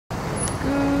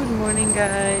morning,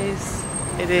 guys.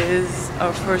 It is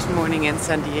our first morning in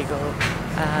San Diego.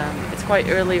 It's quite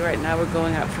early right now. We're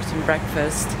going out for some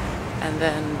breakfast and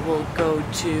then we'll go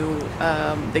to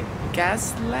the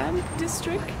Gaslamp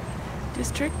district,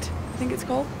 I think it's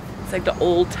called. It's like the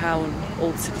old town,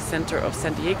 old city center of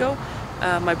San Diego.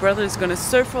 My brother is gonna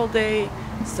surf all day,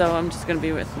 so I'm just gonna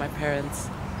be with my parents,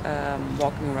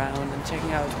 walking around and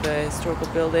checking out the historical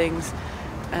buildings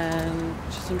and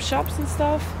just some shops and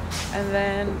stuff. And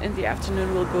then in the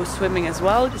afternoon we'll go swimming as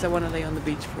well, because I want to lay on the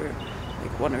beach for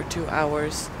like 1 or 2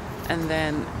 hours. And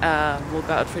then we'll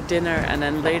go out for dinner, and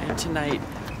then later tonight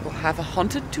we'll have a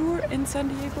haunted tour in San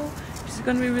Diego, which is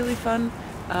going to be really fun.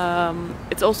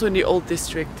 It's also in the old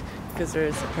district, because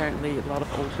there's apparently a lot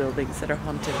of old buildings that are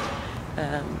haunted.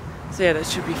 So yeah, that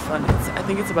should be fun. I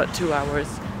think it's about 2 hours,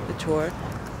 the tour.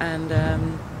 And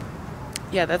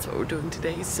yeah, that's what we're doing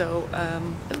today, so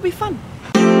it'll be fun.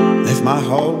 Left my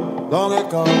home long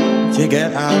ago to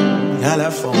get out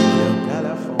California.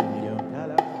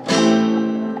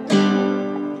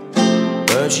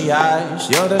 Birdie eyes,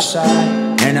 the other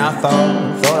side, and I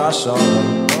thought I saw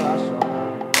her.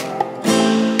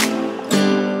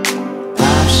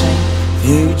 I've seen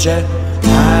future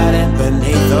hiding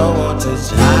beneath the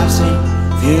waters. I've seen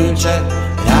future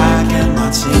that I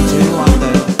cannot seem to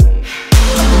wonder.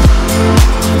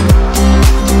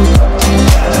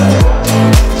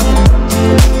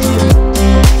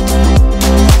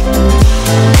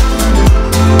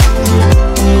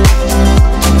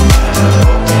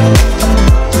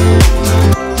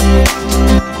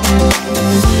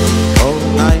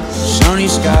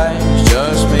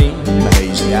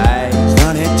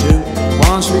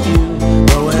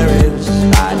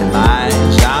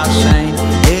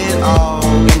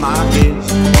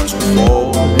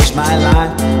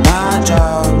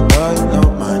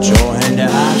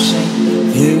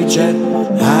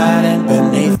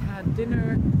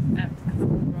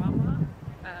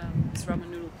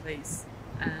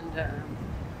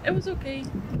 It was okay.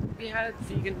 We had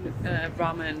vegan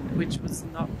ramen, which was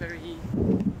not very.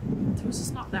 There was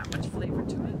just not that much flavor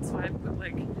to it. So I had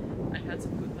to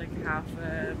put like half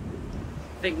a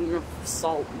thing of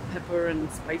salt and pepper and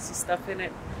spicy stuff in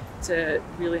it to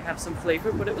really have some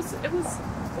flavor. But it was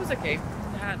okay. It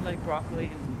had like broccoli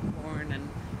and corn and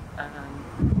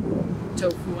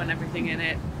tofu and everything in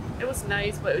it. It was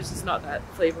nice, but it was just not that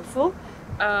flavorful.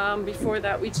 Before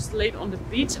that, we just laid on the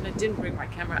beach, and I didn't bring my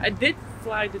camera. I did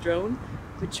fly the drone,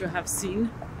 which you have seen,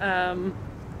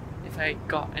 if I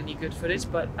got any good footage,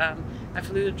 but I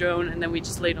flew the drone and then we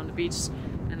just laid on the beach,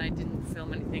 and I didn't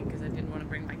film anything because I didn't want to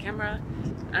bring my camera.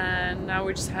 And now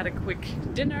we just had a quick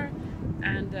dinner,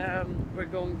 and we're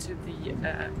going to the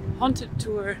haunted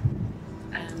tour,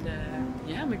 and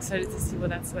yeah, I'm excited to see what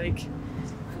that's like.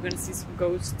 If we're gonna see some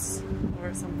ghosts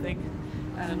or something,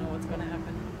 I don't know what's gonna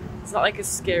happen. It's not like a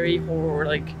scary horror,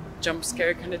 like jump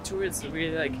scare kind of tour. It's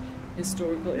really like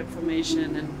historical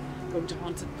information and going to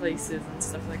haunted places and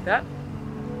stuff like that.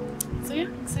 So yeah,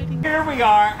 exciting. Here we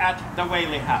are at the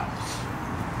Whaley House,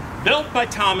 built by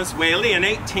Thomas Whaley in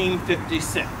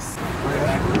 1856.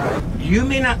 You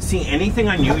may not see anything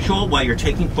unusual while you're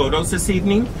taking photos this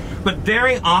evening, but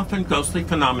very often ghostly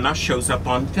phenomena shows up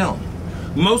on film,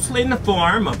 mostly in the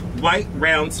form of white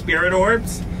round spirit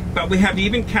orbs, but we have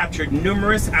even captured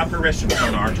numerous apparitions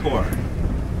on our tour.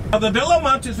 Now, the Villa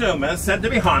Montezuma is said to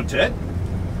be haunted,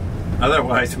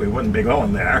 otherwise we wouldn't be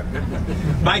going there,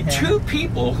 by 2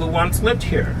 people who once lived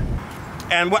here.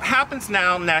 And what happens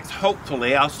now next,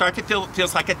 hopefully, I'll start to feel, it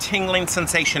feels like a tingling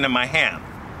sensation in my hand.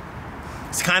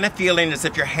 It's kind of feeling as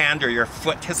if your hand or your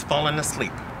foot has fallen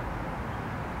asleep.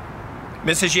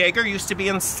 Mrs. Yeager used to be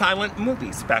in silent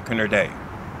movies back in her day.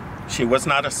 She was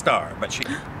not a star, but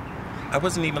I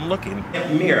wasn't even looking. A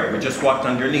mirror, we just walked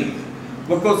underneath.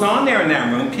 What goes on there in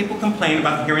that room, people complain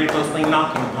about hearing ghostly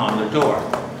knocking upon the door.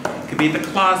 It could be the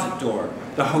closet door,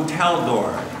 the hotel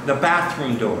door, the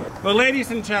bathroom door. Well,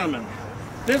 ladies and gentlemen,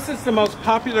 this is the most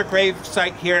popular grave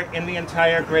site here in the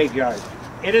entire graveyard.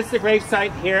 It is the grave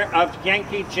site here of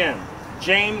Yankee Jim,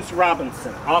 James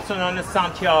Robinson, also known as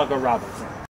Santiago Robinson.